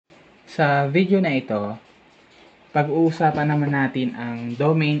Sa video na ito, pag-uusapan naman natin ang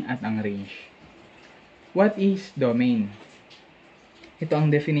domain at ang range. What is domain? Ito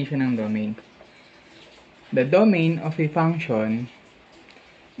ang definition ng domain. The domain of a function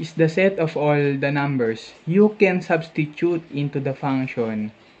is the set of all the numbers you can substitute into the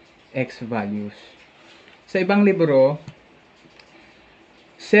function x values. Sa ibang libro,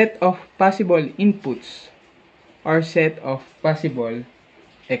 set of possible inputs or set of possible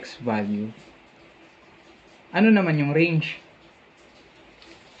x value. Ano naman yung range?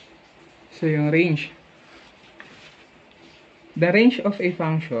 So yung range, the range of a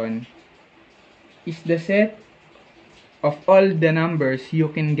function is the set of all the numbers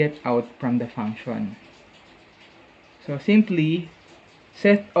you can get out from the function. So simply,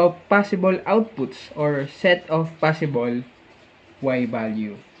 set of possible outputs or set of possible y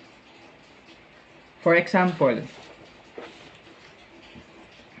value. For example,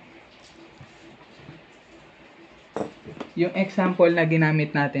 yung example na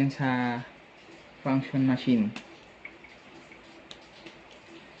ginamit natin sa function machine.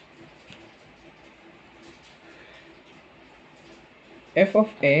 F of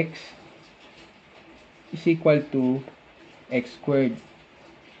x is equal to x squared.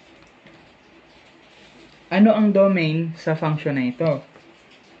 Ano ang domain sa function na ito?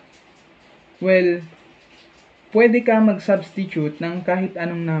 Well, pwede ka mag-substitute ng kahit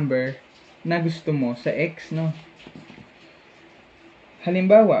anong number na gusto mo sa x, no?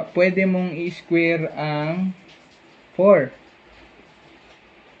 Halimbawa, pwede mong i-square ang 4.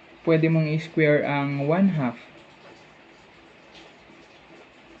 Pwede mong i-square ang 1/2.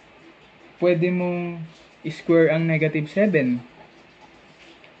 Pwede mong i-square ang -7.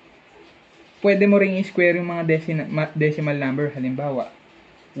 Pwede mo ring i-square yung mga decimal number. Halimbawa,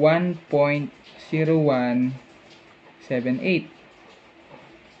 1.0178.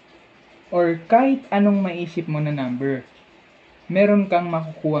 Or kahit anong maisip mo na number, meron kang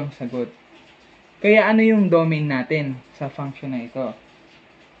makukuhang sagot. Kaya ano yung domain natin sa function na ito?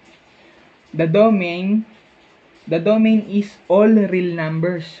 The domain is all real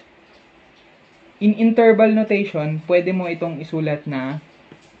numbers. In interval notation, pwede mo itong isulat na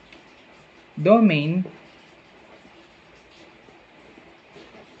domain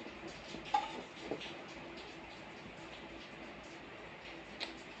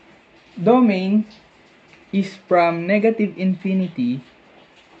is from negative infinity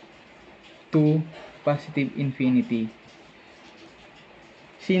to positive infinity.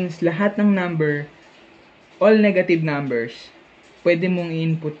 Since lahat ng number, all negative numbers, pwede mong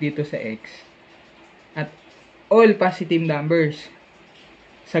i-input dito sa x. At all positive numbers,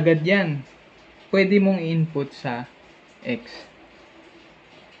 sagad yan, pwede mong i-input sa x.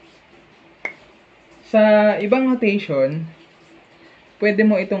 Sa ibang notation, pwede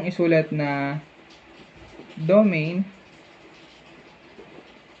mo itong isulat na domain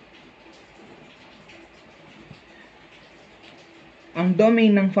ang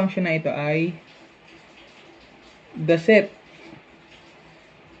domain ng function na ito ay the set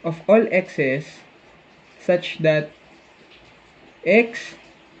of all x's such that x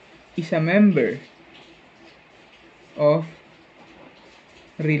is a member of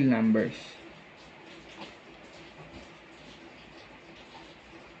real numbers.